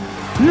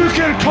You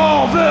can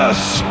call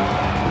this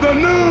the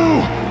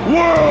New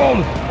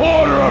World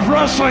Order of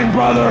Wrestling,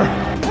 brother.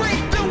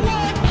 Break the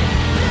wall,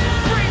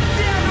 break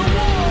down the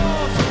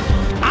walls.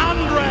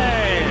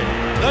 Andre,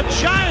 the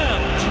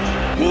Giant.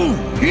 Ooh,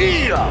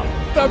 yeah.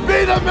 To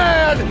be the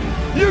man,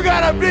 you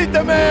gotta beat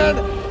the man.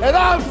 And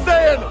I'm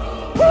saying,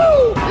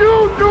 woo!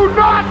 You do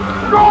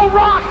not throw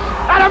rocks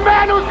at a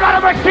man who's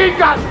got a machine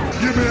gun.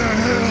 Give me a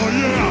hell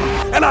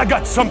yeah. And I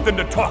got something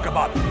to talk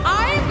about.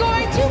 I am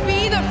going to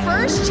be the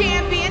first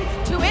champion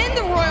to win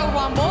the Royal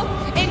Rumble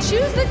and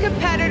choose the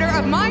competitor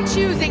of my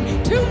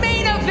choosing to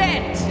main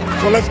event.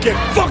 So let's get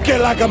funky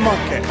like a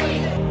monkey.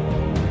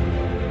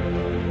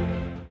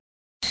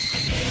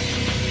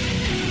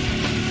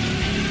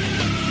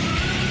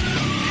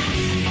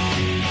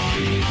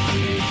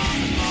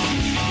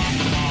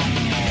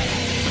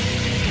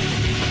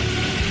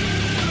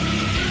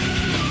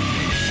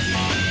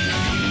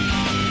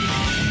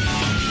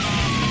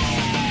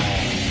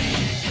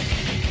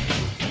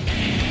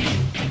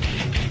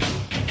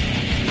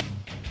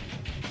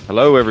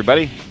 Hello,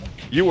 everybody.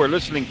 You are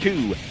listening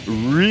to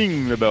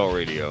Ring the Bell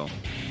Radio,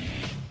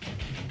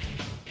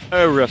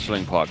 a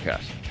wrestling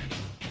podcast.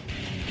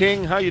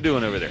 King, how you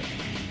doing over there?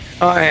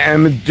 I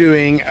am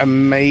doing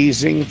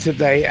amazing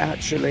today,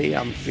 actually.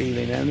 I'm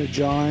feeling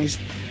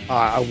energized.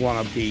 I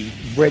want to be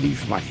ready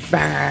for my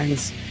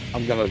fans.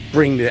 I'm going to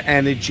bring the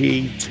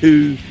energy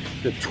to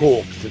the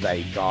talk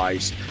today,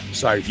 guys.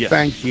 So Yes.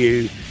 Thank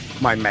you,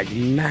 my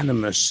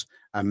magnanimous,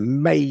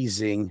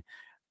 amazing,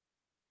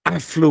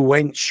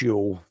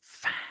 affluential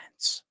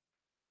fans.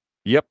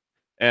 Yep.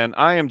 And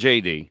I am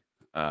JD.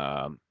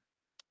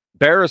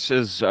 Barris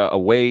is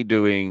away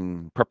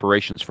doing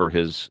preparations for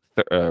his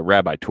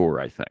rabbi tour,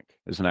 I think.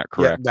 Isn't that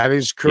correct? Yeah, that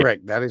is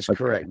correct. Yeah. That is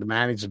correct. The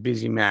man is a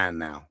busy man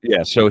now.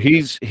 Yeah, so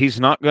he's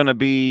not going to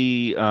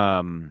be.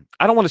 I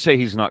don't want to say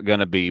he's not going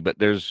to be, but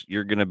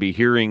you're going to be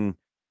hearing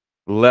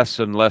less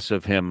and less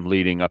of him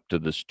leading up to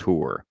this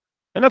tour,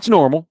 and that's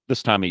normal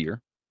this time of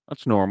year.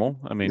 That's normal.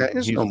 I mean, That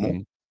is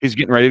normal. He's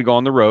getting ready to go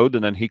on the road,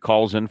 and then he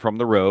calls in from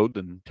the road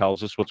and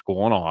tells us what's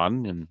going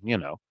on, and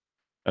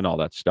and all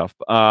that stuff.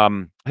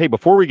 Hey,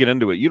 before we get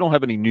into it, you don't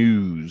have any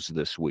news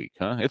this week,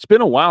 huh? It's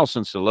been a while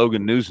since the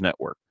Logan News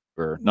Network.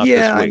 Or not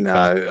Yeah, this week,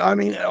 I know. I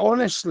mean,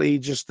 honestly,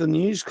 just the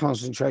news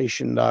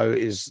concentration though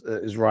is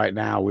right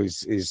now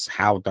is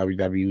how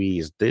WWE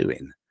is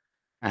doing,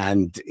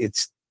 and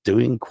it's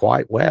doing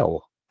quite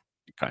well.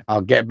 Okay.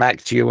 I'll get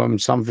back to you when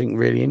something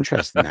really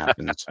interesting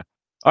happens.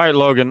 All right,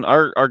 Logan,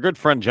 our good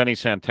friend Jenny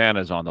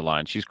Santana is on the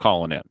line. She's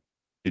calling in.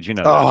 Did you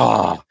know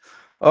that?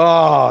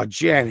 Oh,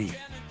 Jenny,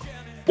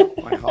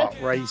 my heart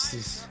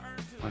races.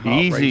 My heart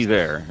Easy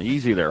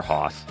races. there,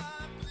 Hoss.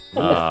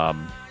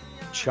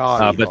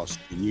 Charlie, but- Ross,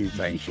 to you,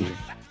 thank you.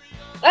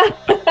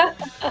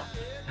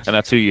 And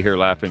that's who you hear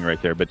laughing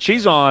right there. But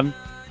she's on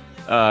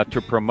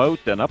to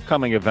promote an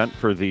upcoming event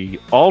for the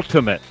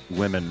Ultimate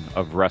Women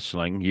of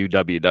Wrestling,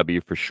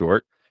 UWW for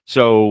short.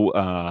 So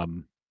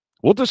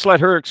we'll just let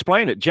her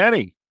explain it.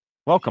 Jenny,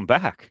 welcome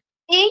back.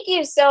 Thank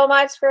you so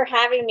much for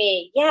having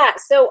me. Yeah,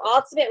 so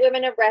Ultimate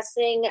Women of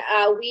Wrestling,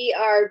 we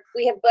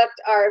have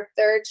booked our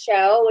third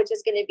show, which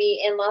is going to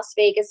be in Las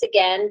Vegas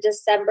again,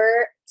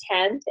 December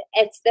 10th.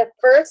 It's the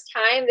first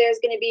time there's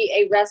going to be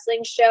a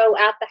wrestling show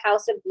at the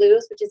House of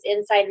Blues, which is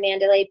inside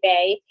Mandalay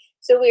Bay.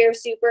 So we are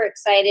super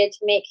excited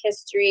to make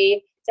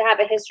history, to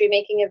have a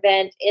history-making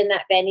event in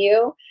that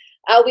venue.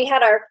 We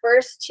had our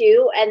first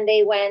two, and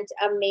they went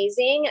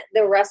amazing.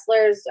 The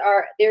wrestlers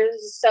they're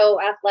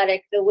so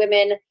athletic. The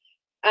women,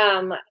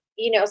 some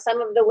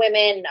of the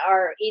women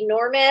are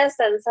enormous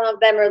and some of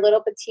them are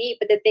little petite,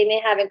 but that they may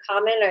have in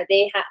common or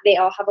they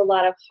all have a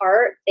lot of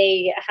heart.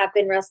 They have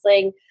been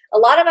wrestling. A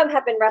lot of them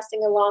have been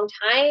wrestling a long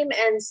time,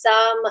 and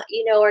some,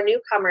 are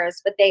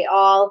newcomers, but they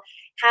all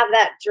have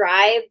that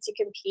drive to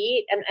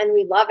compete, and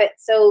we love it.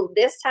 So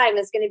this time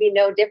is going to be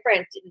no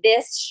different.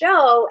 This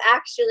show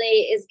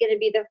actually is going to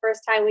be the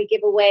first time we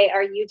give away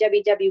our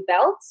UWW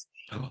belts.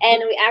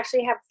 And we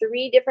actually have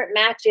 3 different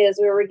matches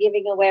where we're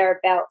giving away our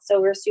belts.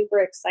 So we're super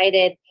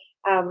excited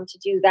to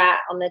do that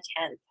on the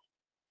 10th.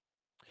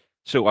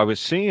 So I was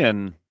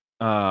seeing,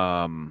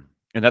 and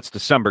that's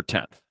December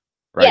 10th,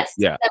 right? Yes.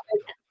 Yeah.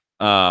 December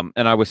 10th.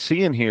 And I was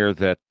seeing here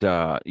that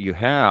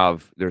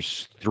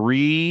there's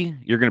 3,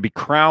 you're going to be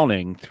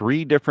crowning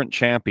 3 different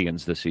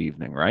champions this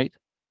evening, right?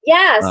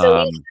 Yeah,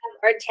 so we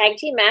have our tag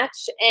team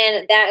match,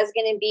 and that is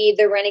going to be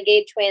the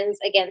Renegade Twins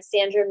against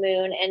Sandra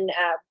Moon and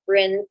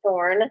Bryn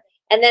Thorne.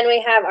 And then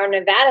we have our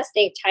Nevada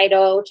State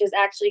title, which is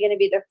actually going to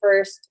be the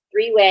first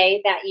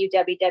 3-way that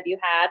UWW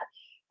had.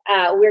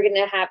 We're going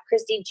to have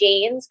Christy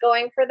Janes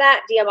going for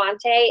that,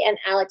 Diamante, and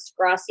Alex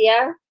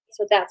Gracia.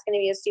 So that's going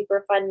to be a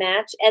super fun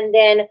match. And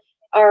then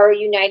our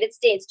United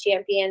States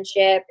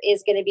Championship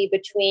is going to be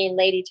between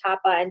Lady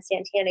Tapa and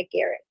Santana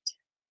Garrett.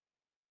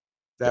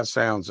 That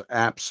sounds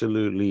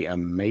absolutely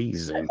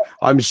amazing.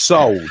 I'm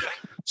sold.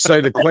 So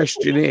the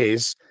question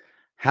is,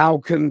 how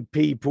can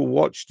people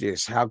watch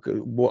this?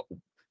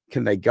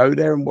 Can they go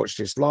there and watch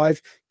this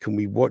live? Can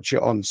we watch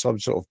it on some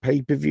sort of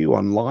pay-per-view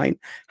online?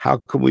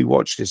 How can we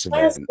watch this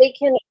event? Yes, they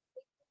can.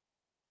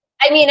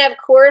 I mean, of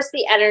course,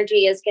 the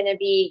energy is going to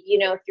be,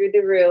 through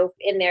the roof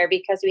in there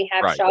because we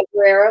have Right. Shaw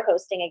Guerrero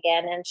hosting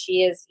again, and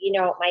she is,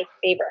 my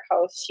favorite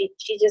host. She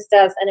just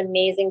does an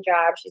amazing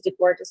job. She's a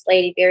gorgeous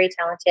lady, very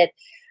talented.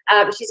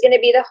 She's going to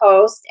be the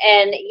host,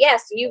 and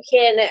yes, you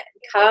can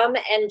come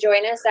and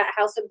join us at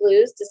House of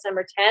Blues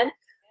December 10th.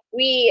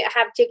 We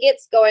have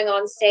tickets going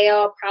on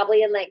sale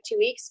probably in like 2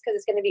 weeks because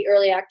it's going to be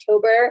early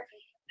October.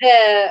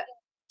 The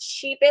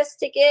cheapest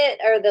ticket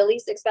or the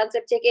least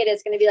expensive ticket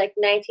is going to be like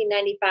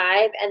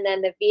 $19.95, and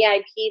then the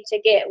VIP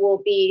ticket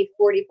will be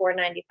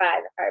 $44.95 if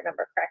I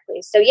remember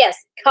correctly. So yes,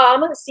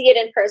 come see it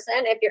in person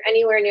if you're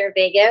anywhere near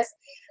Vegas.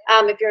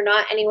 If you're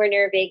not anywhere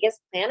near Vegas,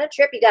 plan a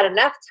trip. You got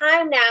enough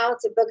time now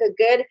to book a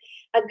good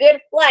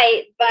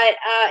flight, but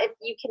if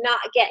you cannot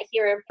get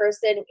here in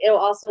person, it'll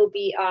also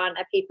be on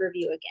a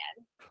pay-per-view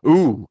again.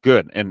 Ooh,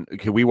 good. And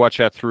can we watch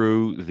that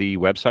through the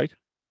website,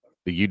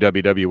 the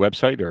UWW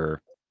website,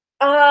 or?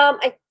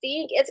 I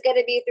think it's going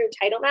to be through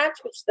Title Match,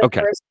 which is the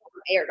first one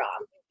aired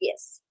on.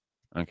 Yes.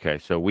 Okay,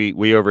 so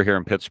we over here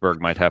in Pittsburgh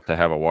might have to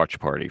have a watch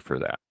party for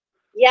that.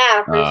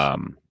 Yeah. For sure.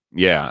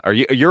 Yeah.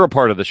 You're a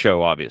part of the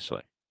show,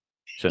 obviously.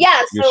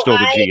 Yeah. You're still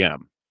the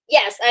GM.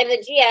 Yes, I'm the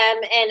GM,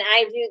 and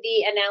I do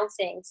the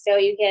announcing. So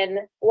you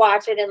can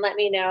watch it and let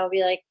me know.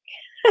 Be like,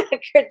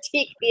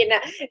 critique the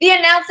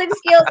announcing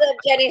skills of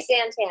Jenny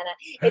Santana.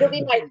 It'll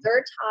be my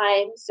third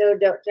time, so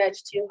don't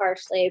judge too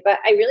harshly. But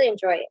I really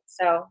enjoy it.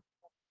 So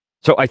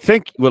I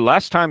think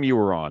last time you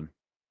were on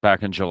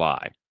back in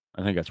July,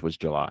 I think that was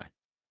July.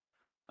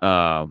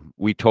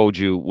 We told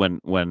you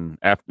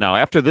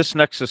after this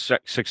next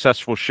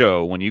successful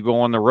show, when you go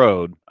on the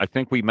road, I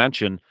think we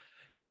mentioned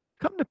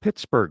come to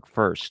Pittsburgh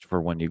first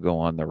for when you go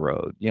on the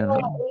road. We have a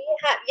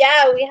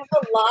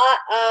lot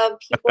of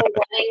people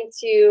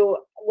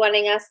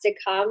wanting us to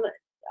come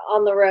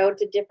on the road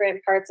to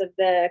different parts of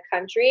the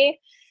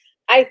country.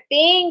 I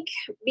think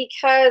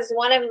because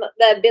one of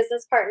the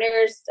business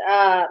partners,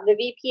 the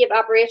VP of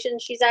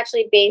operations, she's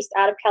actually based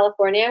out of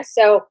California.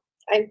 So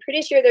I'm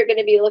pretty sure they're going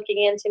to be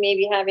looking into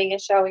maybe having a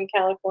show in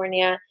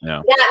California.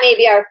 Yeah. That may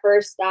be our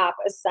first stop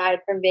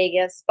aside from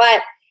Vegas.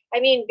 But I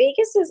mean,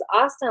 Vegas is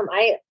awesome.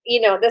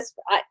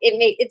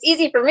 It's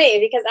easy for me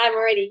because I'm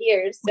already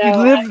here. So you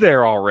live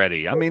there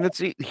already. I mean,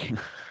 it's yeah.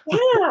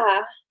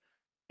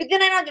 But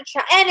then I don't have to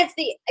try, and it's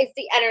the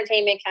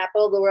entertainment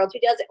capital of the world. Who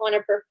doesn't want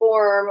to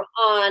perform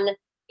on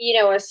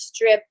a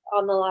strip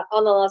on the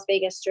Las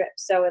Vegas Strip?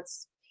 So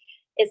it's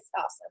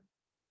awesome.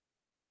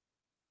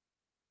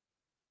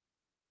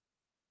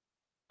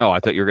 Oh, I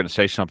thought you were going to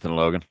say something,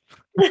 Logan.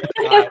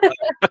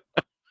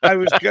 I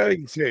was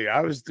going to. I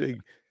was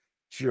doing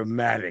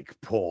dramatic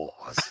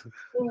pause.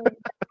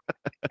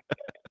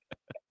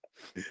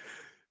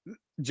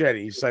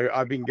 Jenny, so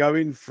I've been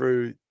going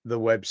through the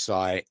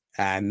website,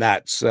 and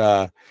that's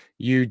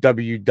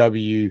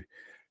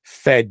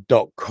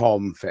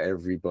uwwfed.com for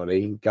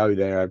everybody. Go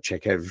there,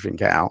 check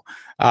everything out.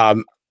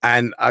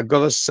 And I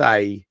gotta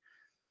say,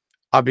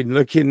 I've been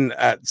looking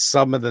at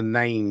some of the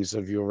names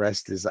of your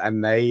wrestlers,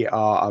 and they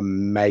are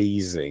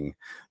amazing.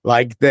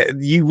 Like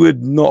that, you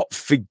would not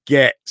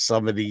forget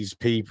some of these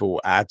people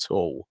at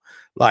all.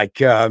 Like,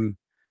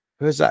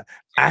 who's that?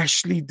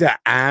 Ashley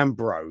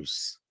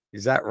D'Ambrose.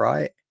 Is that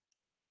right?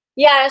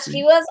 Yeah,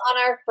 she was on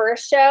our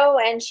first show,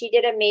 and she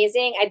did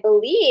amazing. I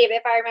believe,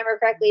 if I remember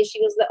correctly,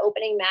 she was the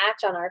opening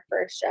match on our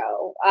first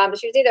show.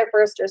 She was either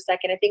first or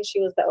second. I think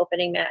she was the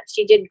opening match.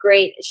 She did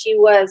great. She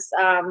was,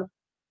 now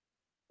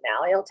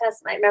you'll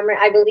test my memory.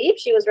 I believe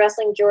she was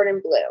wrestling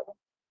Jordan Blue.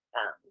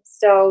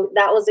 So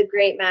that was a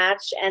great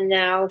match. And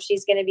now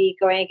she's going to be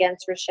going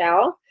against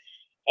Rochelle.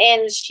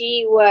 And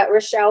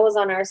Rochelle was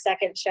on our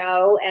second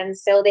show, and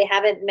so they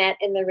haven't met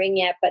in the ring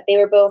yet, but they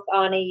were both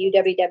on a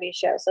UWW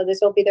show, so this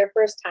will be their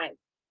first time.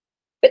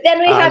 But then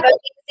we have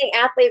amazing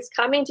athletes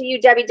coming to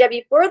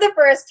UWW for the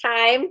first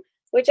time,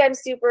 which I'm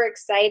super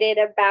excited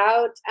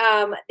about.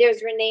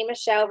 There's Renee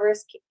Michelle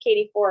versus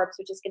Katie Forbes,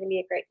 which is going to be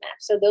a great match.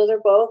 So those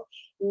are both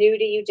new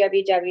to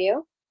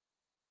UWW.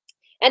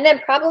 And then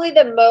probably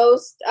the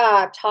most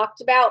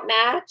talked about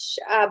match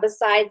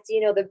besides,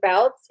 the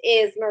belts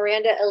is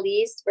Miranda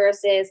Elise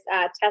versus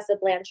Tessa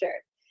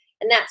Blanchard.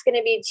 And that's going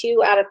to be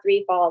 2 out of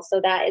 3 falls.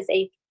 So that is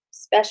a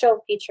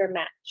special feature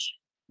match.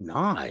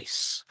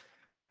 Nice.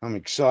 I'm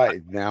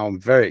excited now.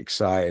 I'm very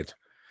excited.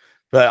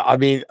 But I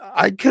mean,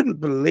 I couldn't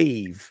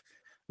believe,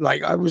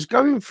 like, I was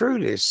going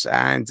through this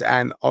and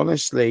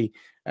honestly,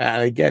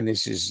 and again,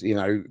 this is,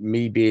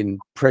 me being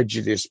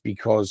prejudiced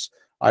because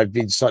I've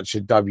been such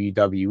a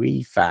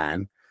WWE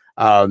fan.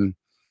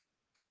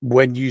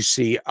 When you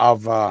see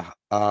other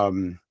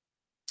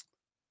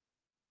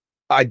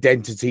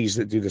identities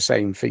that do the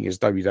same thing as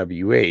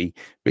WWE,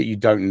 but you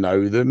don't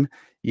know them,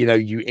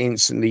 you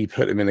instantly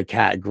put them in a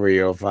category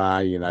of,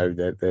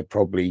 they're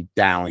probably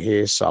down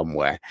here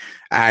somewhere.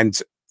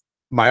 And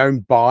my own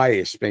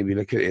bias made me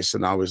look at this,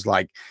 and I was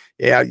like,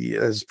 yeah,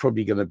 there's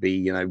probably going to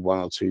be, 1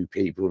 or 2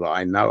 people that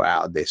I know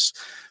out of this.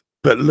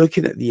 But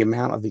looking at the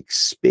amount of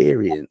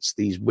experience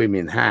these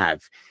women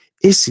have,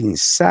 it's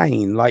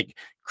insane. Like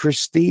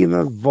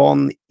Christina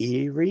Von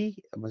Eerie,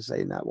 am I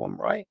saying that one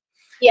right?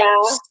 Yeah.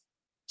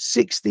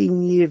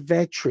 16-year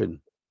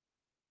veteran.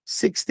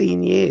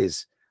 16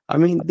 years. I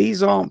mean,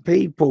 these aren't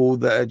people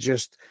that are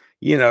just,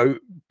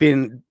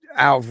 been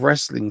out of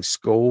wrestling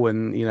school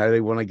and,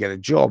 they want to get a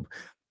job.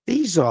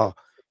 These are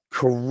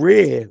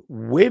career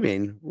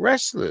women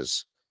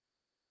wrestlers.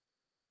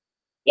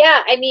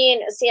 Yeah, I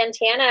mean,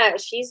 Santana,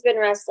 she's been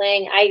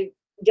wrestling, I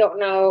don't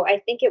know, I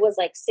think it was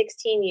like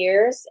 16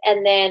 years.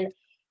 And then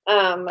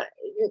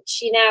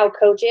she now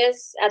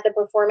coaches at the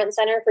Performance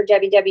Center for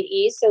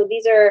WWE. So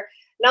these are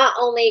not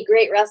only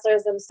great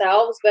wrestlers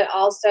themselves, but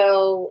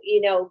also,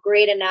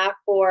 great enough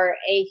for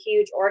a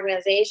huge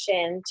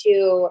organization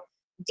to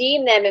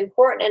deem them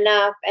important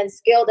enough and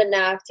skilled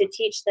enough to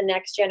teach the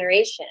next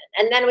generation.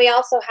 And then we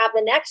also have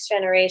the next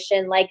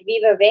generation, like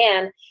Viva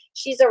Van.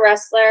 She's a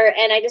wrestler,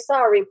 and I just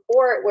saw a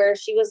report where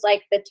she was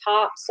like the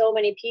top so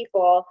many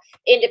people,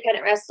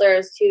 independent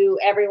wrestlers who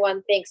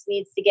everyone thinks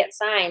needs to get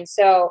signed.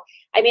 So,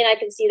 I mean, I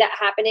can see that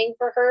happening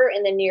for her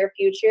in the near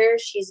future.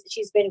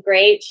 She's been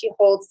great. She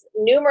holds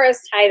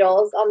numerous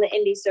titles on the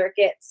indie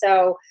circuit.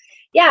 So,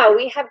 yeah,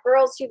 we have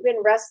girls who've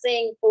been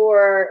wrestling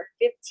for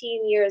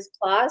 15 years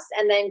plus,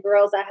 and then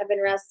girls that have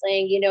been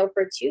wrestling,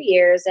 for 2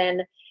 years,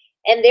 and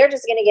they're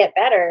just going to get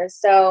better.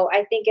 So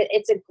I think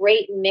it's a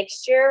great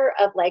mixture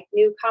of like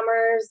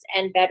newcomers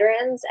and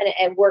veterans, and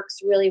it works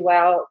really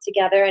well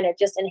together, and it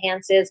just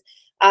enhances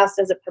us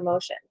as a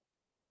promotion.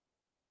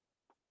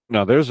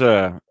 Now, there's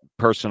a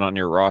person on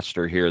your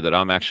roster here that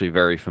I'm actually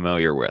very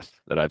familiar with,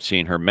 that I've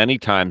seen her many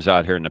times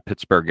out here in the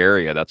Pittsburgh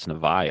area. That's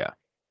Navaya.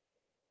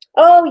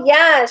 Oh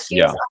yeah,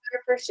 she was on her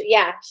first.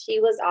 Yeah, she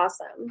was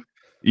awesome.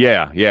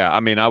 Yeah. I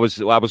mean, I was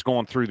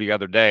going through the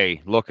other day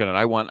looking, and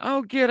I went,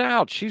 "Oh, get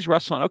out! She's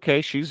wrestling.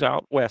 Okay, she's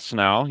out west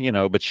now,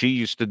 But she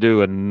used to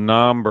do a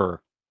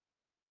number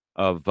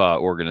of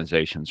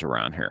organizations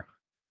around here.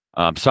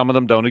 Some of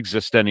them don't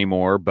exist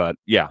anymore, but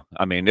yeah,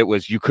 I mean,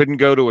 you couldn't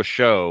go to a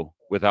show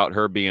without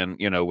her being,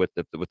 with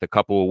a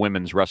couple of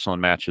women's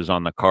wrestling matches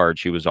on the card.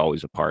 She was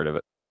always a part of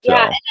it. So.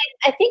 Yeah, and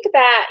I think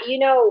that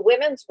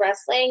women's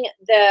wrestling,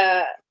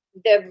 the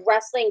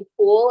wrestling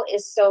pool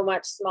is so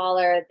much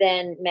smaller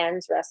than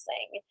men's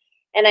wrestling.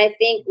 And I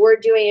think we're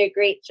doing a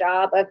great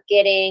job of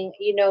getting,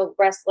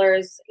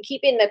 wrestlers,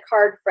 keeping the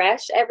card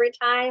fresh every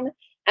time,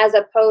 as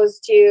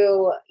opposed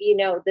to,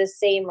 the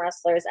same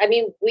wrestlers. I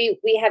mean,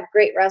 we have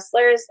great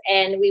wrestlers,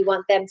 and we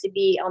want them to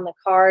be on the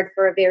card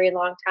for a very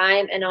long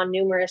time and on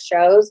numerous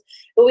shows.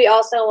 But we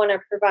also want to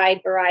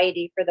provide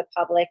variety for the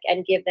public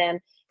and give them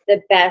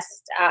the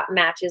best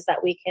matches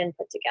that we can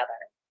put together.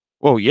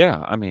 Well,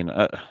 yeah. I mean,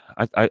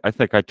 I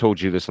think I told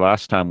you this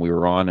last time we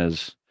were on,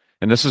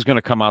 and this is going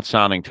to come out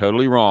sounding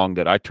totally wrong,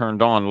 that I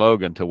turned on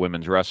Logan to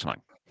women's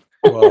wrestling.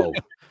 Whoa.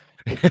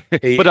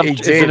 He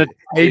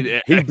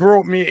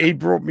brought me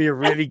a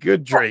really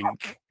good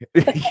drink.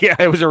 Yeah,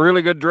 it was a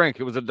really good drink.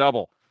 It was a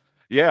double.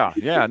 Yeah.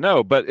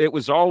 No, but it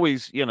was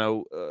always,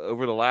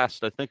 over the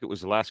last, I think it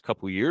was the last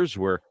couple of years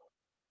where,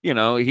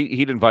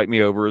 he'd invite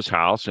me over his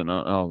house and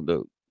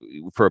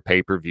for a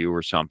pay-per-view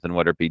or something,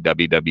 whether it be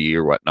WWE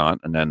or whatnot,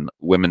 and then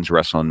women's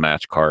wrestling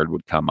match card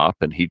would come up,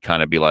 and he'd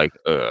kind of be like,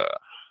 and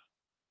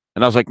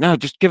I was like, no,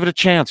 just give it a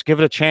chance.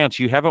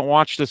 You haven't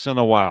watched this in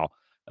a while.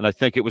 And I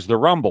think it was the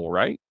Rumble,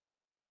 right?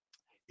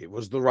 It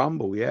was the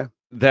Rumble, yeah.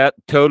 That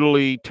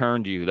totally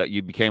turned you, that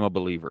you became a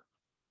believer.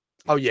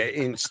 Oh yeah,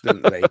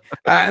 instantly.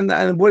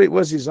 and what it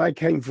was is I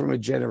came from a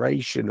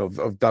generation of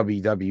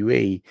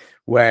WWE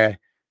where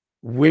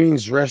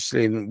women's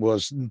wrestling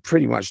was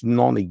pretty much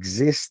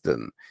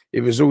non-existent.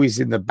 It was always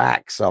in the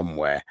back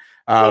somewhere.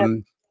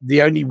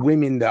 The only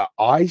women that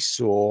I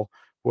saw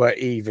were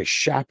either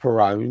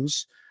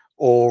chaperones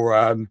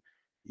or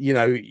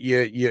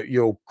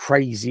you're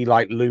crazy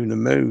like Luna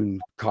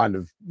Moon kind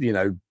of,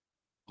 Luna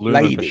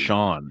lady.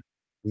 Vachon.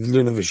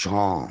 Luna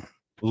Vachon.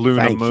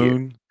 Luna Thank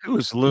Moon. You. Who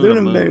was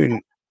Luna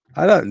Moon?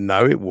 I don't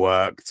know. It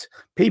worked.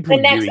 People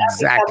knew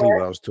exactly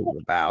what I was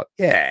talking about.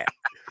 Yeah.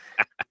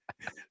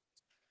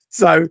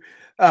 So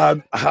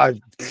I've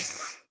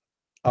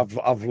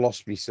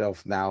lost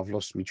myself now. I've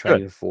lost my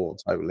train of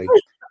thought totally.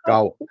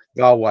 Go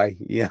away.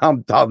 Yeah,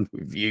 I'm done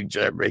with you,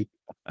 Jeremy.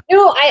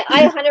 No,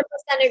 I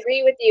 100%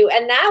 agree with you.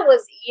 And that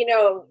was,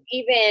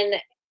 even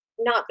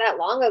not that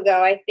long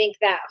ago. I think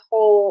that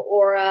whole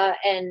aura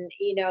and,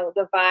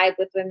 the vibe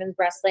with women's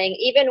wrestling,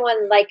 even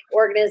when like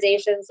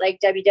organizations like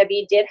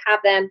WWE did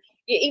have them,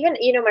 even,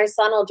 my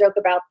son will joke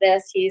about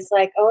this. He's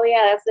like, oh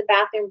yeah, that's the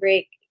bathroom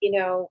break,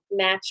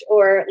 match,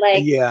 or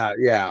like, yeah.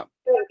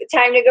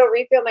 time to go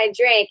refill my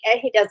drink. And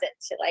he does it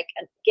to like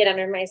get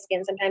under my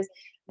skin sometimes.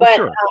 But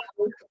sure.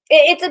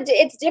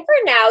 It's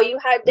different now. You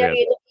have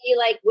WWE,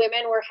 like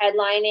women were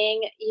headlining,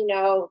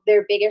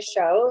 their biggest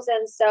shows.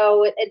 And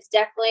so it's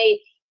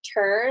definitely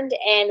turned,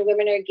 and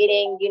women are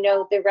getting,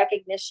 the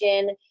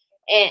recognition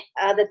and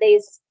that they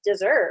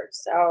deserve.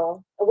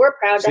 So we're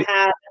proud to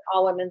have an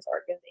all women's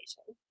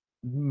organization.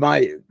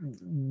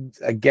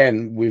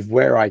 Again, with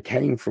where I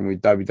came from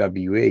with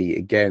WWE,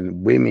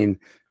 again, women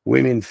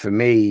for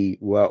me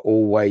were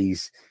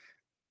always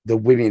the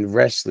women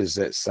wrestlers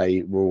that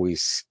say were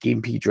always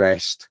skimpy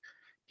dressed,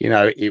 You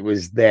know, it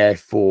was there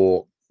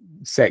for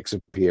sex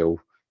appeal.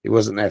 It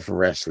wasn't there for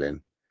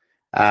wrestling.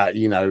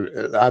 You know,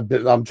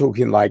 I'm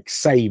talking like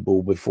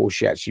Sable before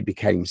she actually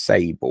became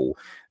Sable,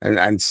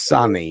 and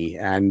Sunny,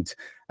 and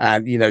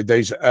you know,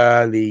 those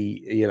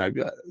early, you know,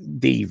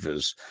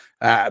 divas.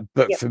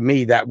 But for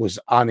me, that was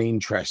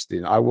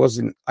uninteresting. I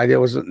wasn't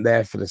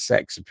there for the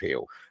sex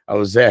appeal. I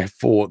was there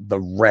for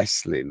the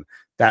wrestling.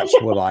 That's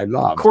what I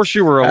love. Of course,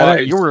 you were a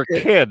you were a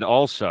kid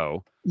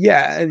also.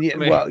 Yeah, and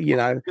well, you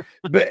know,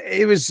 but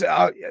it was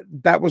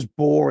that was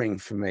boring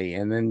for me.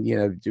 And then, you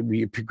know,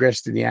 we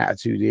progressed in the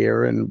Attitude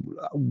Era, and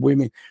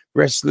women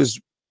wrestlers,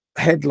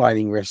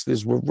 headlining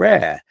wrestlers, were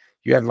rare.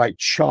 You had like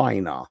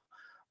China,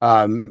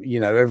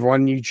 you know,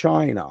 everyone knew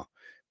China,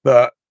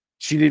 but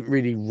she didn't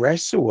really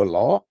wrestle a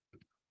lot.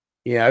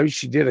 You know,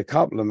 she did a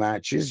couple of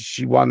matches.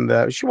 She won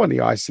the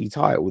IC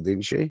title,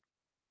 didn't she?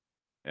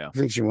 Yeah, I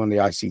think she won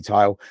the IC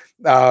title.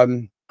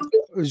 Who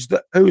was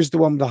the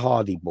one with the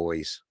Hardy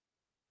Boys?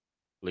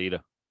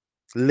 Lita,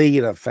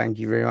 thank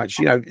you very much.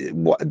 You know,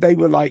 they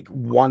were like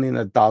one in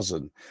a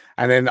dozen.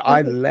 And then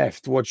I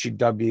left watching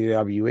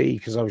WWE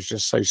because I was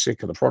just so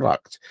sick of the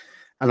product.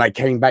 And I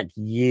came back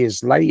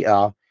years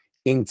later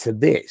into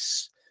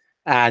this.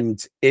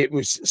 And it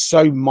was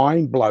so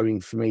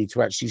mind-blowing for me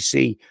to actually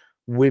see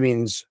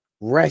women's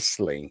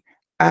wrestling,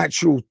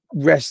 actual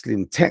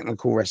wrestling,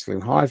 technical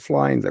wrestling, high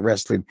flying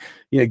wrestling,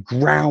 you know,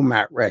 ground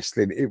mat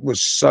wrestling. It was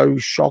so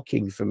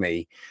shocking for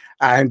me.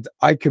 And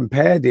I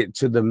compared it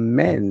to the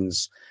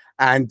men's,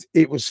 and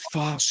it was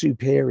far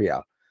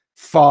superior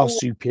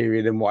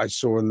than what I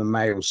saw on the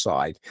male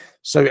side.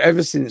 So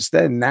ever since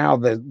then, now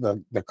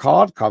the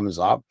card comes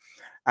up,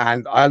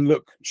 and I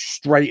look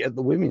straight at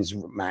the women's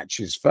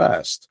matches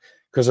first,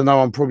 because I know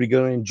I'm probably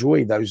going to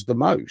enjoy those the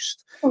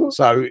most.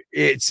 So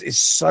it's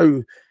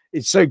so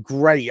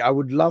great. I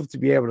would love to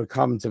be able to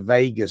come to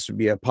Vegas and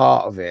be a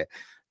part of it,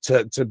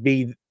 to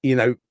be, you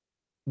know,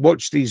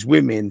 watch these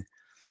women,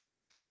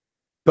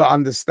 but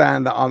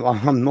understand that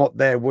I'm not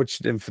there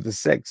watching them for the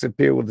sex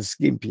appeal or the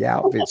skimpy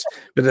outfits,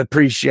 but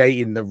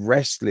appreciating the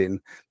wrestling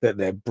that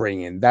they're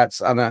bringing.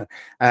 That's and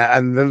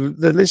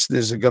the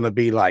listeners are going to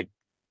be like,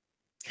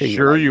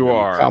 sure you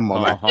are. Come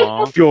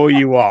on, sure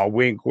you are.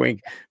 Wink,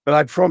 wink. But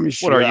I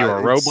promise you, what are you,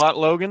 a robot,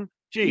 Logan?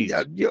 Jeez.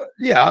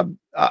 Yeah,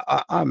 I'm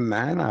a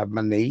man. I have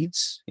my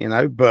needs, you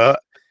know,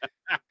 but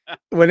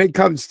when it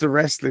comes to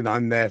wrestling,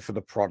 I'm there for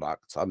the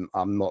product.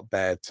 I'm not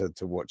there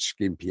to watch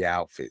skimpy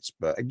outfits.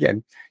 But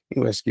again, you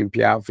can wear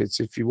skimpy outfits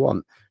if you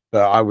want.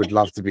 But I would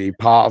love to be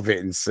part of it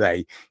and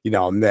say, you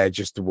know, I'm there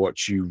just to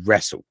watch you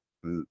wrestle.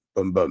 Boom,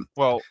 boom.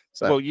 Well,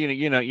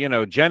 you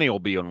know, Jenny will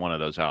be in one of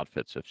those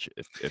outfits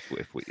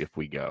if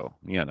we go.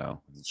 You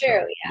know,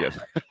 true. Yeah.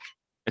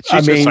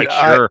 She's just like,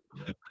 sure.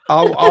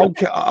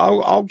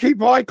 I'll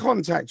keep eye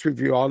contact with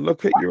you. I'll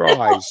look at your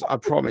eyes. I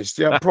promise.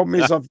 The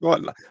problem is I've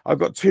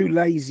got two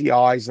lazy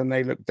eyes and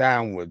they look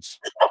downwards.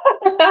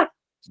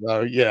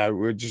 So yeah,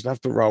 we'll just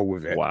have to roll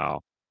with it.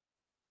 Wow.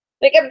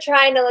 Like, I'm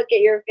trying to look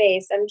at your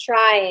face. I'm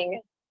trying.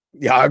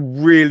 Yeah, I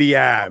really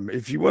am.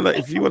 If you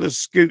wanna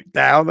scoot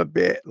down a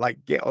bit, like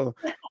get on,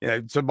 you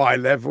know, to my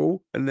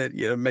level, and then,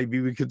 you know,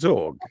 maybe we could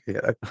talk. You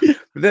know?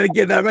 But then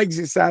again, that makes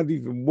it sound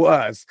even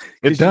worse.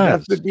 It does. You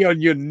have to be on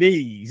your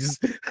knees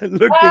and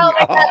looking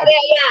up. God,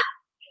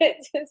 yeah.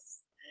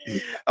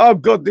 Oh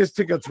God, this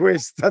took a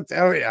twist. I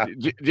tell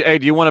you. Hey,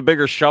 do you want a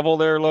bigger shovel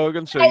there,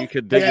 Logan, so you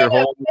could dig your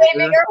hole?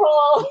 Bigger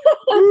hole.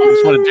 You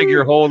just want to dig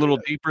your hole a little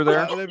deeper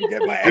there. Let me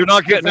get my You're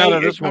not getting out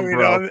of this one,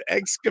 bro.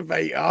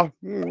 Excavator.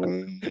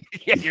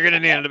 Yeah, you're gonna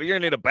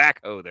need a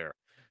backhoe there.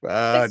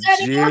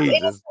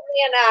 Jesus.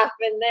 Enough,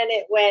 and then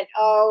it went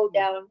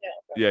downhill.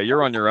 Yeah,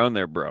 you're on your own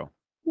there, bro.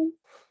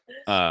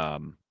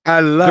 I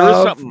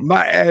love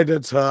my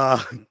editor.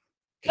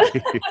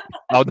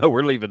 Oh no,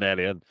 we're leaving that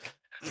in.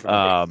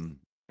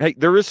 Hey,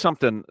 there is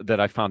something that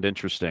I found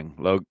interesting.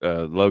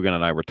 Logan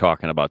and I were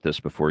talking about this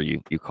before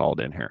you called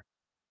in here.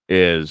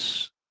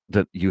 Is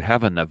that you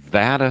have a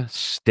Nevada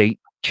state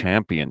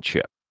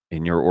championship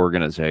in your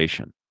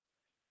organization?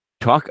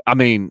 I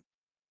mean,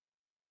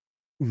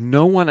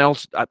 no one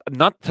else,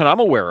 not that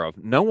I'm aware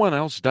of, no one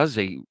else does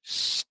a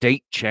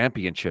state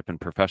championship in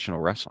professional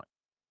wrestling,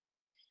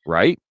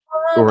 right?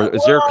 Or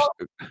is there?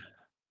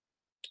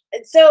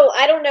 So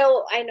I don't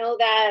know. I know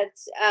that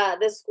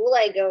the school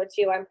I go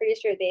to, I'm pretty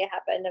sure they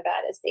have a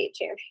Nevada state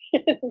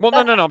champion. Well,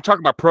 no. I'm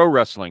talking about pro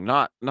wrestling,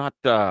 not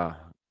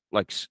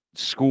like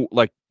school.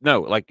 Like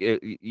no, like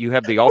you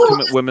have the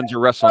Ultimate Women's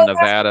Wrestling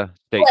Nevada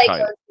state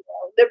title.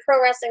 The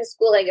pro wrestling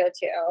school I go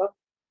to,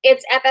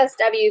 it's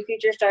FSW,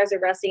 Future Stars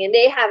of Wrestling, and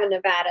they have a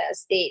Nevada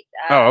state.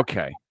 Oh,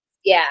 okay.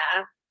 Yeah.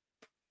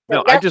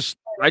 No, I just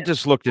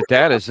looked at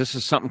that as this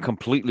is something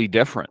completely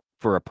different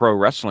for a pro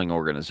wrestling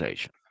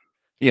organization.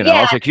 You know,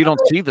 I was like, you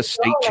don't see the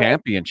state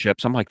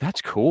championships. I'm like,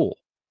 that's cool.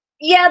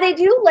 Yeah, they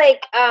do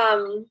like,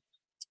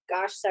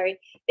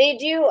 they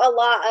do a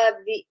lot of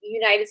the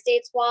United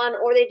States one,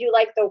 or they do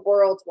like the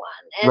world one.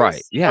 And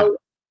right, yeah.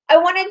 I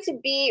wanted to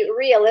be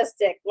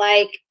realistic.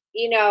 Like,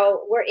 you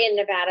know, we're in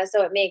Nevada,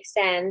 so it makes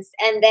sense.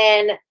 And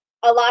then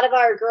a lot of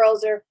our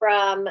girls are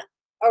from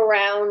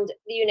around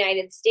the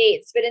United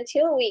States. But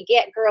until we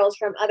get girls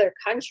from other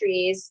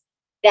countries,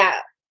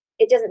 that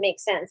it doesn't make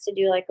sense to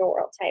do like a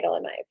world title,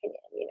 in my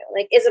opinion. You know,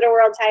 like, is it a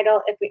world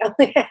title if we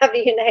only have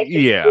the United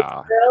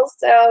States girls?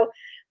 So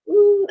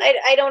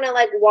I don't want to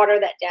like water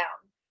that down.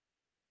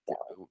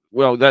 So.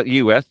 Well, that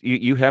U.S.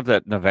 you have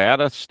that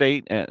Nevada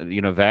state,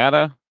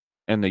 Nevada,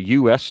 and the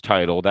U.S.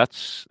 title. That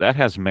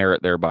has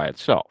merit there by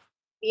itself.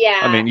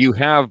 Yeah. I mean, you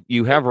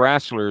have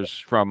wrestlers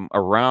from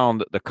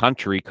around the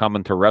country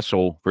coming to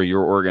wrestle for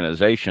your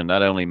organization.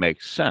 That only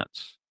makes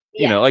sense.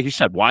 Yeah. You know, like you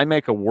said, why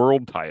make a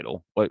world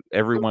title? But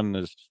everyone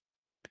is,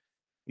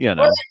 you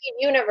know, or like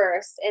a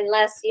universe,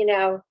 unless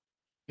yeah,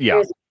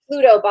 there's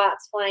Pluto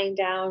bots flying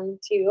down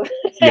to.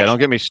 Yeah, don't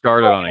get me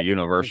started on a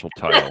universal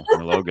title.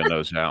 Logan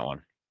knows that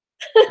one.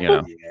 You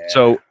know,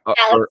 so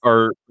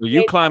are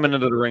you climbing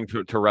into the ring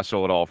to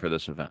wrestle at all for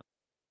this event?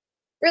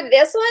 For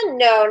this one,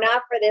 no,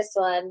 not for this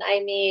one.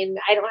 I mean,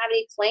 I don't have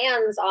any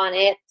plans on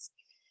it.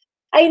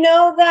 I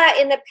know that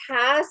in the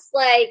past,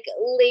 like,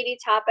 Lady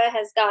Tapa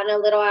has gotten a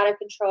little out of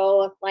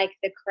control with like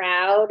the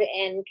crowd,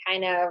 and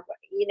kind of,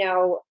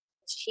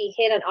 she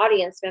hit an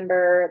audience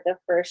member the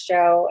first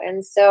show,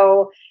 and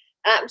so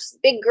she's a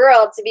big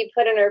girl to be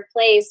put in her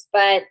place.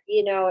 But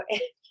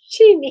if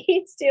she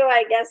needs to,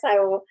 I guess I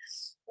will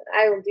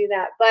do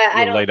that. But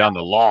I don't lay down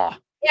the law.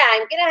 Yeah,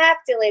 I'm gonna have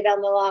to lay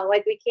down the law.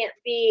 Like, we can't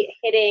be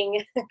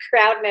hitting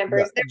crowd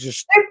members. No,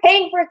 they're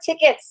paying for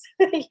tickets.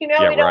 We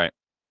don't right.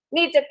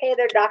 need to pay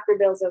their doctor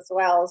bills as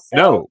well. So.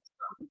 No.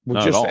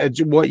 Well,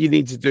 just what you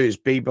need to do is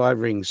be by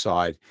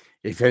ringside.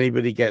 If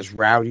anybody gets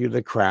rowdy with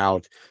the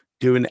crowd,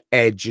 do an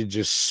edge and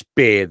just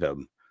spear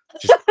them.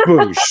 Just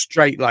boom,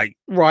 straight, like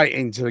right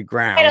into the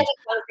ground. Right on the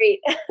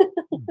concrete.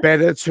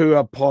 Better to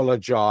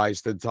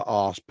apologize than to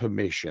ask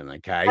permission.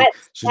 Okay,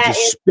 so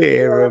just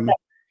spear them.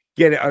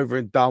 Get it over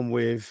and done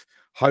with.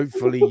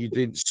 Hopefully you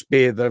didn't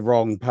spear the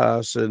wrong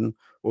person,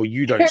 or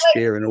you don't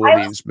spear an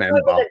audience member.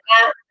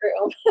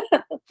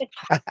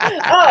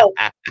 Oh,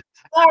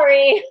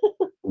 sorry.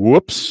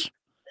 Whoops.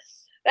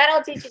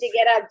 That'll teach you to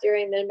get up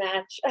during the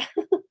match.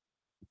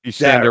 You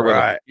stand there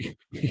with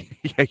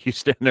you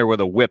stand there with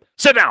a whip.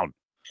 Sit down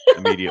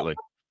immediately.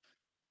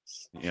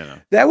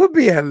 That would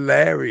be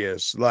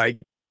hilarious. Like,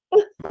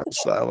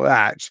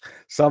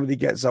 somebody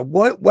gets up.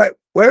 Where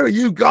are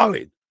you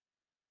going?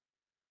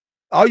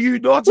 Are you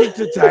not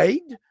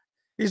entertained?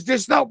 Is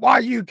this not why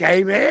you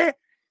came here?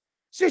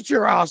 Sit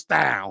your ass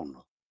down.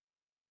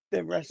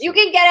 You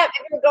can get up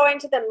if you're going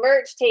to the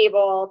merch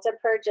table to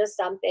purchase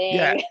something.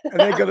 Yeah, and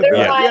they're gonna be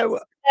like,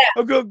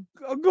 I'm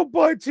gonna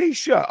buy a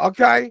t-shirt.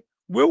 Okay,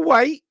 we'll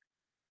wait.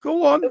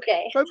 Go on.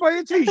 Okay. Go buy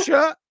a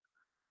t-shirt.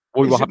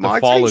 We will have to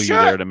follow you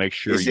there to make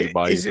sure you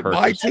buy. Is it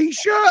my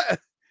t-shirt?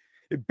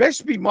 It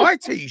best be my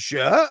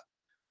t-shirt.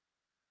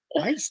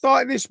 I ain't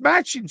starting this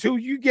match until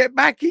you get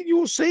back in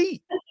your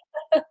seat.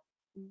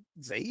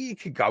 See, you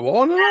can go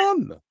on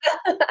and on.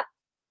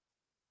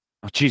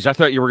 Oh, geez, I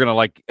thought you were gonna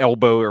like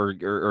elbow or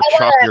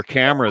chop your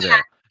camera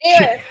there.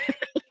 Here.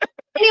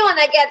 Anyone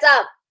that gets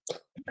up.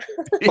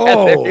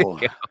 Oh,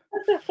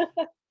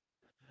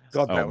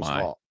 God, that was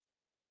hot.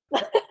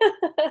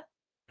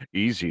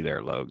 Easy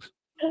there, Logs.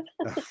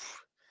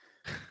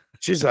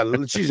 She's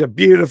a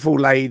beautiful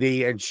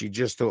lady, and she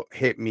just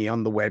hit me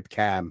on the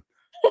webcam.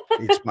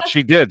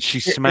 She did.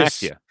 She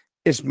smacked you.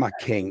 It's my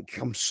kink.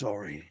 I'm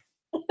sorry.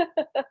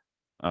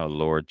 Oh,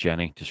 Lord,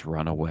 Jenny, just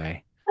run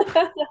away.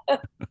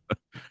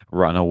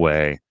 Run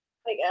away.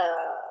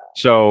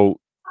 So,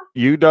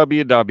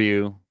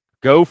 UWW,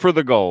 go for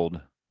the gold.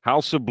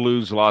 House of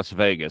Blues, Las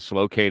Vegas,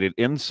 located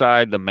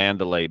inside the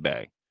Mandalay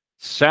Bay.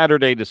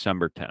 Saturday,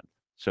 December 10th.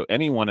 So,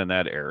 anyone in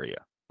that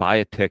area, buy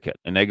a ticket.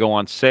 And they go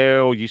on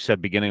sale, you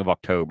said, beginning of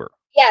October.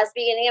 Yes,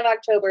 beginning of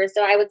October.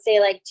 So, I woed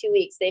say like 2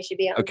 weeks they should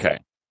be on sale.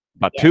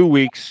 About 2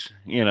 weeks,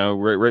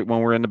 right when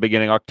we're in the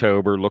beginning of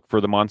October, look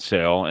for them on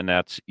sale, and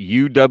that's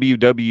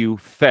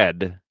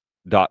uwwfed.com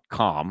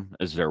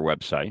is their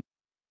website.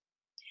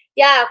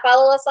 Yeah,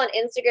 follow us on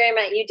Instagram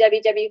at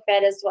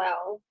uwwfed as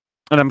well.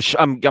 And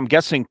I'm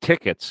guessing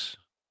tickets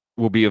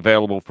will be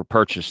available for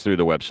purchase through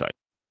the website.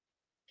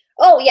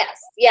 Oh,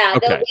 yes. Yeah,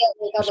 okay. There'll be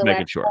a link on the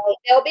website. Sure.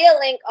 There'll be a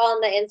link on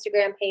the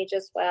Instagram page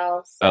as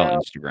well. So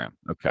Instagram.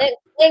 Okay.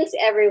 Links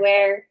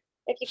everywhere.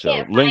 If you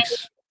can't find links.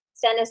 it,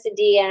 send us a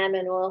DM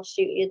and we'll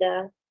shoot you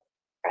the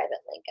private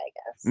link, I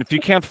guess. And if you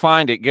can't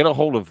find it, get a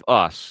hold of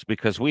us,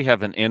 because we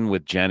have an in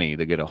with Jenny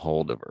to get a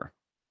hold of her.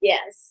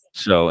 Yes.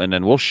 So, and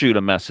then we'll shoot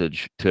a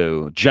message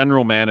to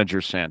General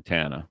Manager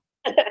Santana.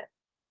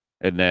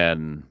 And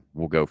then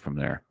we'll go from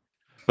there.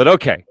 But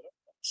okay.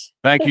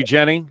 Thank you,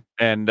 Jenny.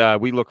 And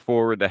we look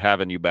forward to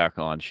having you back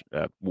on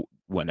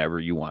whenever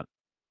you want.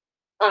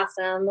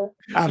 Awesome.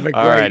 Have a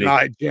great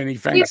night, Jenny.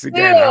 Thanks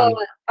again.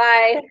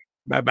 Bye.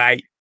 Bye-bye.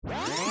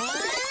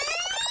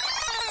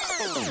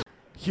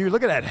 Hugh,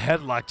 look at that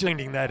headlock,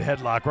 changing that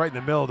headlock right in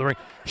the middle of the ring.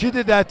 She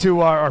did that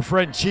to our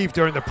friend Chief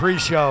during the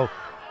pre-show.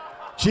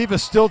 Chief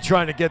is still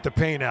trying to get the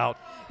pain out.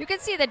 You can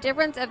see the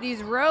difference of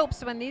these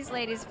ropes when these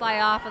ladies fly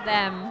off of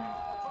them.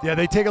 Yeah,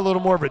 they take a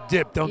little more of a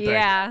dip, don't they?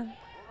 Yeah.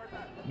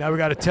 Now we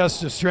got to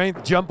test the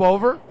strength, jump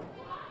over.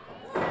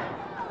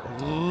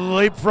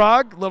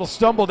 Leapfrog, little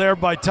stumble there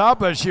by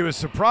Tapa. She was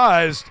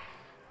surprised.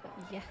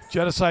 Yes.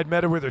 Genocide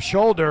met her with her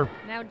shoulder.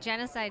 Now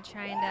Genocide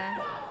trying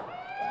to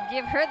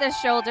give her the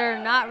shoulder,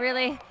 not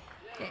really.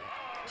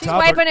 She's Tapa,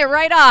 wiping it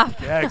right off.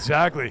 Yeah,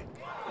 exactly.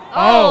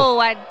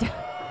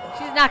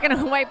 She's not going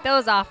to wipe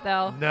those off,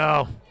 though.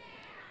 No.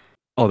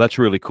 Oh, that's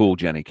really cool.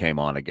 Jenny came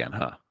on again,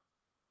 huh?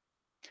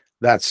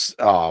 That's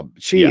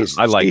she's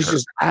her.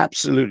 Just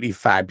absolutely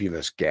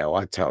fabulous girl.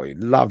 I tell you,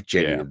 love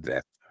Jenny to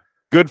death.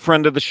 Good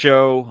friend of the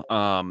show,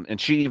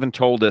 and she even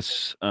told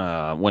us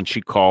when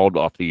she called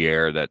off the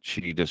air that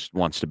she just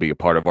wants to be a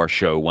part of our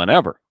show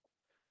whenever.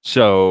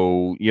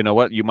 So you know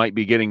what? You might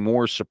be getting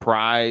more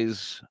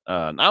surprise.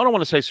 I don't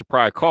want to say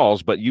surprise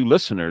calls, but you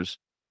listeners,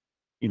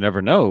 you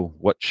never know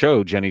what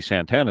show Jenny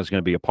Santana is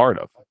going to be a part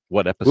of,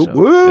 what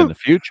episode in the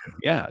future.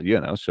 Yeah,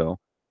 so,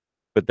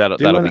 but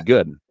that'll be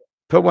good.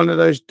 Put one of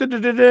those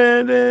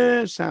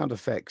sound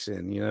effects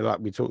in, like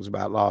we talked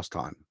about last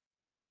time.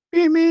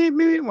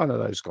 One of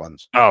those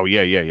ones. Oh,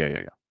 yeah.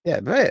 Yeah,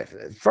 but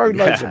throw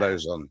loads of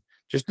those on.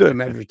 Just do them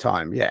every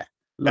time. Yeah,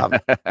 love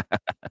it.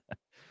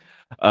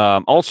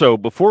 Also,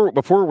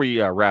 before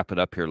we wrap it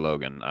up here,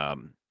 Logan,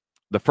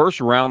 the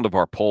first round of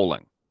our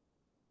polling.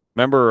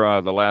 Remember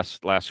the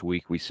last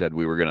week we said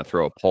we were going to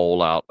throw a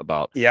poll out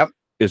about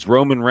is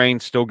Roman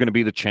Reigns still going to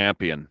be the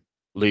champion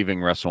leaving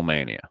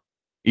WrestleMania?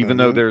 Even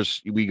though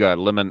we got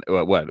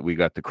we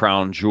got the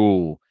Crown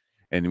Jewel,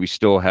 and we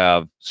still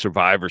have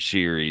Survivor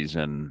Series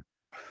and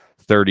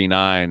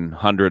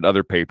 3,900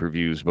 other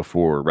pay-per-views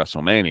before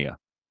WrestleMania.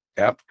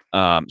 Yep.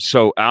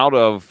 So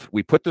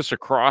we put this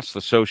across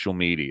the social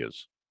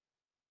medias,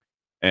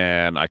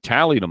 and I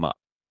tallied them up.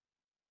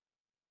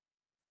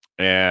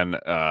 And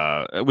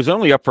it was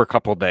only up for a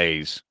couple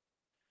days.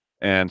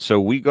 And so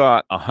we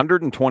got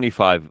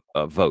 125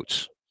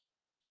 votes.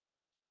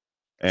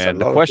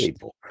 And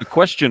the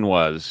question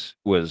was,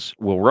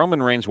 will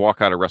Roman Reigns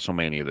walk out of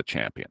WrestleMania the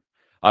champion?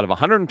 Out of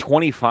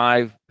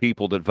 125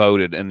 people that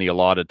voted in the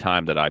allotted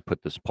time that I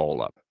put this poll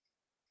up,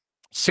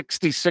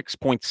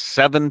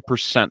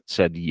 66.7%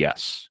 said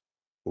yes.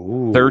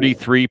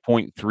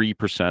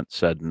 33.3%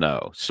 said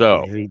no.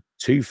 So nearly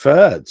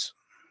 2/3.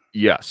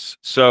 Yes.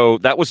 So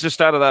that was just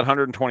out of that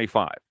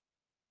 125.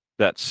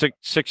 That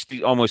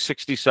 60, almost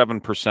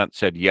 67%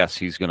 said yes,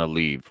 he's going to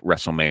leave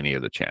WrestleMania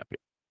the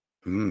champion.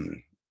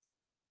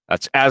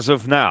 That's as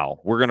of now.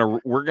 We're gonna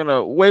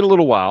wait a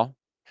little while.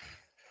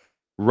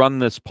 Run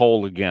this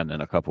poll again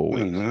in a couple of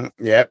weeks.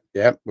 Yep.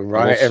 We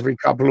run it every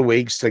couple of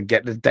weeks to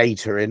get the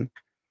data in.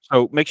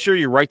 So make sure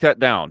you write that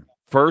down.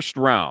 First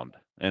round,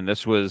 and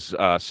this was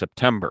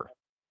September.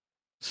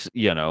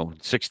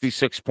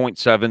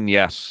 66.7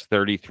 yes,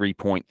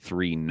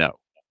 33.3 no.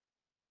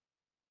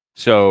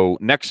 So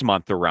next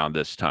month around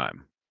this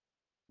time,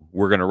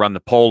 we're going to run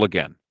the poll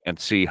again and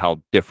see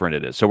how different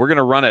it is. So we're going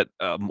to run it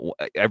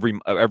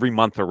every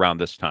month around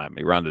this time,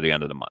 around to the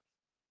end of the month,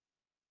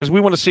 because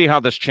we want to see how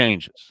this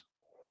changes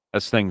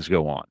as things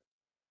go on.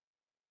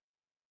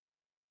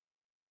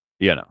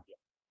 Do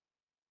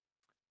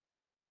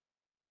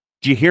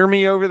you hear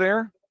me over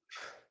there?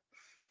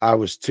 I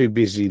was too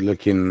busy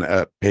looking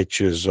at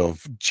pictures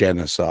of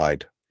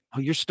Genocide. Oh,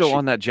 you're still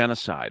on that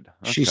Genocide.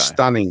 Okay. She's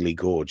stunningly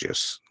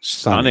gorgeous.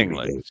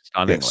 Stunningly.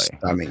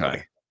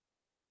 Okay.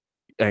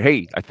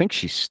 Hey, I think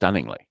she's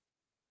stunningly.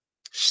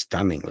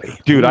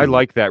 Dude, I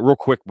like that. Real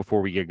quick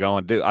before we get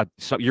going. Dude,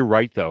 you're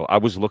right, though. I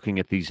was looking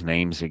at these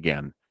names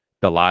again.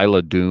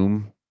 Delilah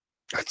Doom.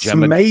 That's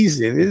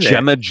amazing, isn't it?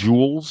 Gemma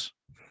Jules.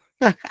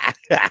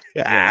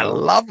 I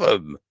love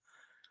them.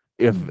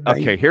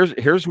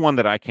 Here's one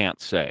that I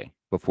can't say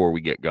before we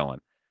get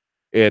going.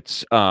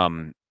 It's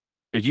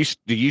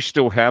do you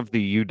still have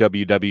the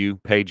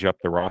UWW page up,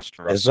 the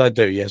roster? Yes, I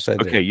do.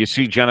 Okay, you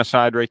see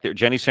Genocide right there.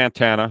 Jenny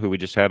Santana, who we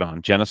just had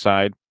on.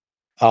 Genocide.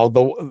 Oh,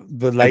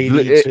 the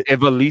lady.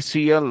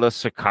 Evalicia La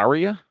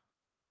Sicaria?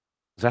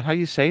 Is that how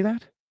you say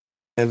that?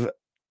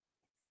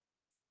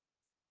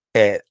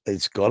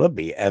 It's got to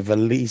be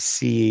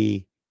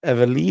Evalici.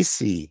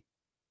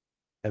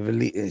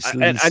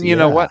 And you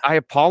know what? I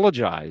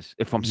apologize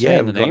if I'm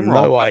saying the name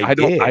wrong.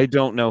 I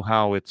don't know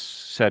how it's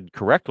said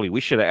correctly.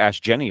 We should have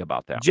asked Jenny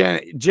about that.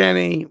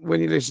 Jenny, when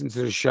you listen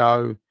to the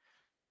show,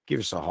 give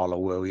us a holler,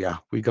 will you?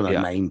 We've got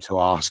a name to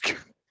ask.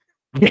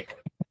 We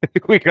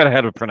got to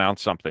have to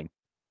pronounce something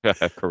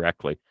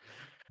correctly.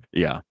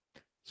 Yeah.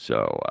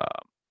 So,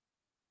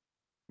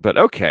 but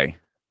okay.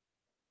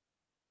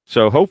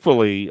 So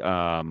hopefully,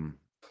 the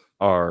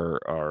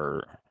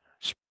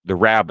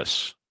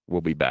Rabbis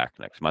will be back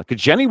next month,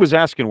 because Jenny was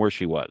asking where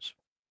she was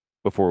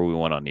before we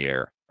went on the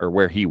air, or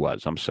where he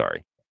was. I'm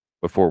sorry,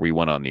 before we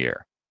went on the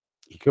air.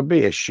 He could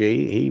be a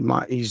she.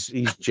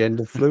 He's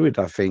gender fluid,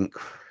 I think.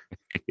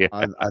 Yeah.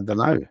 I don't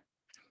know.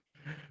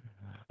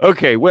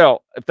 Okay,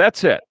 well, if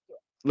that's it,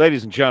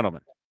 ladies and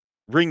gentlemen,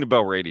 Ring the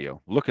Bell Radio.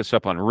 Look us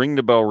up on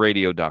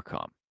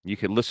ringthebellradio.com. You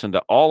can listen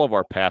to all of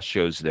our past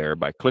shows there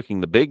by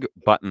clicking the big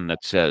button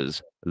that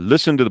says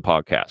listen to the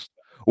podcast.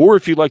 Or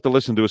if you'd like to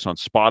listen to us on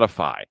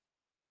Spotify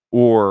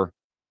or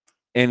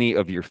any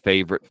of your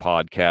favorite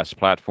podcast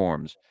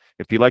platforms.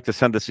 If you'd like to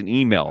send us an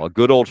email, a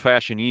good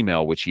old-fashioned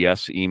email, which,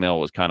 yes,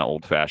 email is kind of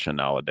old-fashioned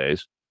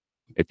nowadays,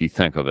 if you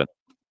think of it,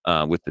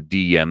 with the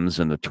DMs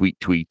and the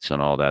tweets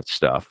and all that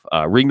stuff.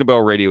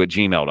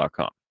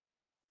 ringthebellradio@gmail.com.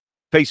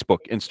 Facebook,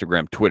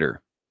 Instagram,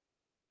 Twitter.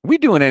 Are we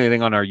doing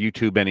anything on our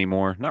YouTube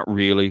anymore? Not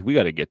really. We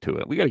got to get to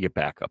it. We got to get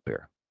back up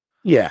there.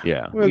 Yeah.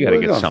 Yeah. We got to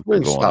get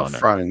something going on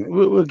there.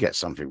 We'll get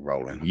something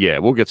rolling. Yeah,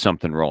 we'll get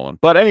something rolling.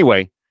 But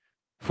anyway,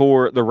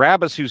 for the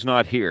Rabbis who's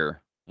not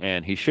here,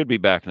 and he should be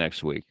back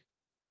next week,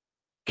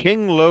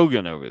 King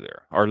Logan over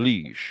there, our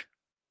liege.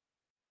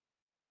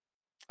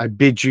 I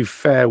bid you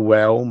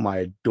farewell, my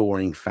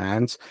adoring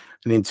fans.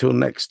 And until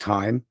next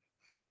time,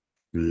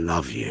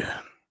 love you.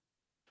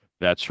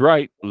 That's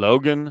right.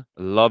 Logan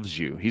loves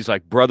you. He's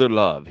like brother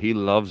love. He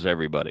loves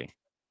everybody.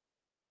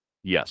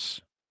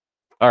 Yes.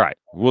 All right.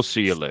 We'll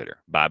see you later.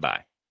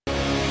 Bye-bye.